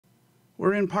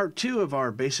We're in part 2 of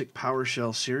our basic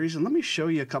PowerShell series, and let me show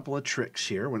you a couple of tricks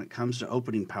here when it comes to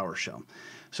opening PowerShell.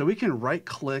 So we can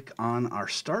right-click on our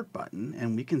Start button,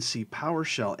 and we can see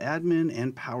PowerShell Admin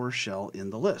and PowerShell in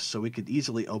the list. So we could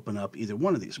easily open up either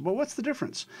one of these. Well, what's the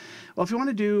difference? Well, if you want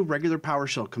to do regular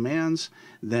PowerShell commands,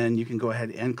 then you can go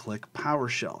ahead and click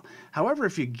PowerShell. However,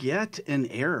 if you get an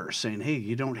error saying, hey,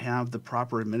 you don't have the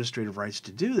proper administrative rights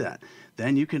to do that,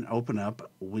 then you can open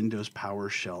up Windows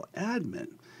PowerShell Admin.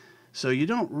 So you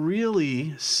don't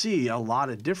really see a lot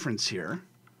of difference here,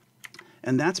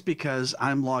 and that's because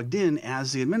I'm logged in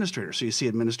as the administrator. So you see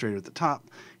administrator at the top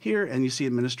here, and you see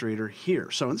administrator here.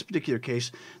 So in this particular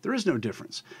case, there is no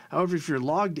difference. However, if you're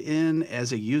logged in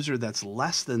as a user that's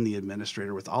less than the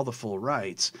administrator with all the full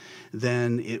rights,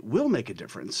 then it will make a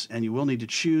difference, and you will need to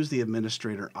choose the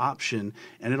administrator option,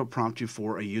 and it'll prompt you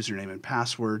for a username and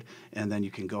password, and then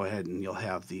you can go ahead and you'll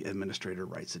have the administrator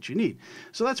rights that you need.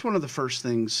 So that's one of the first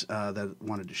things that I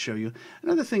wanted to show you.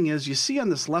 Another thing is, you see on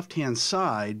this left-hand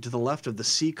side, to the left of the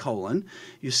C colon,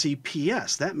 you see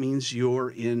PS. That means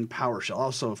you're in PowerShell.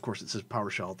 Also, of course, it says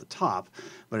PowerShell at the top,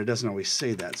 but it doesn't always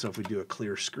say that. So if we do a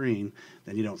clear screen,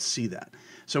 then you don't see that.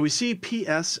 So we see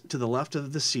PS to the left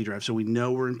of the C drive, so we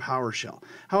know we're in PowerShell.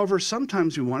 However,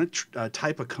 sometimes we want to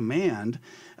type a command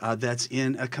that's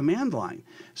in a command line.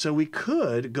 So we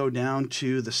could go down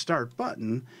to the Start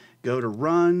button, go to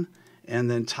Run, and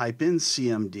then type in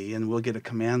CMD, and we'll get a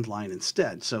command line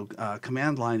instead. So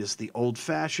command line is the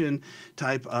old-fashioned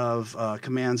type of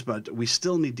commands, but we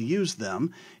still need to use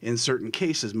them in certain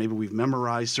cases. Maybe we've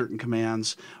memorized certain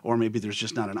commands, or maybe there's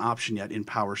just not an option yet in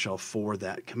PowerShell for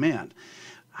that command.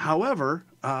 However,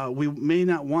 we may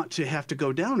not want to have to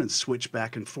go down and switch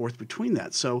back and forth between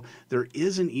that. So there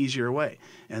is an easier way,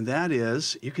 and that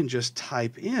is you can just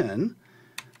type in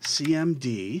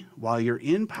CMD while you're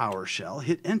in PowerShell,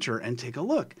 hit enter, and take a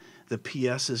look. The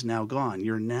PS is now gone.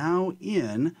 You're now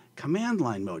in command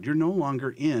line mode. You're no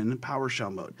longer in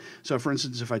PowerShell mode. So for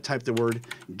instance, if I type the word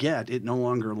get, it no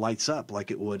longer lights up like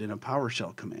it would in a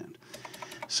PowerShell command.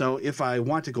 So if I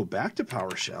want to go back to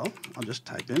PowerShell, I'll just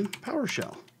type in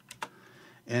PowerShell.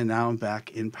 And now I'm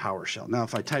back in PowerShell. Now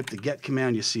if I type the get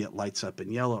command, you see it lights up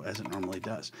in yellow as it normally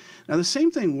does. Now the same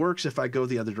thing works if I go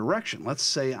the other direction. Let's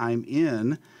say I'm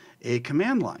in a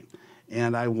command line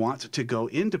and I want to go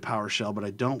into PowerShell, but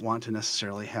I don't want to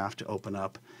necessarily have to open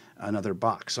up another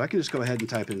box. So I can just go ahead and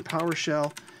type in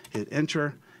PowerShell, hit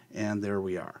enter, and there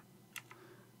we are.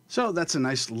 So that's a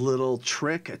nice little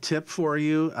trick, a tip for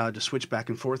you to switch back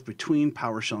and forth between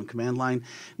PowerShell and command line.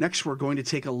 Next, we're going to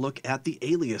take a look at the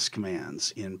alias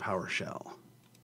commands in PowerShell.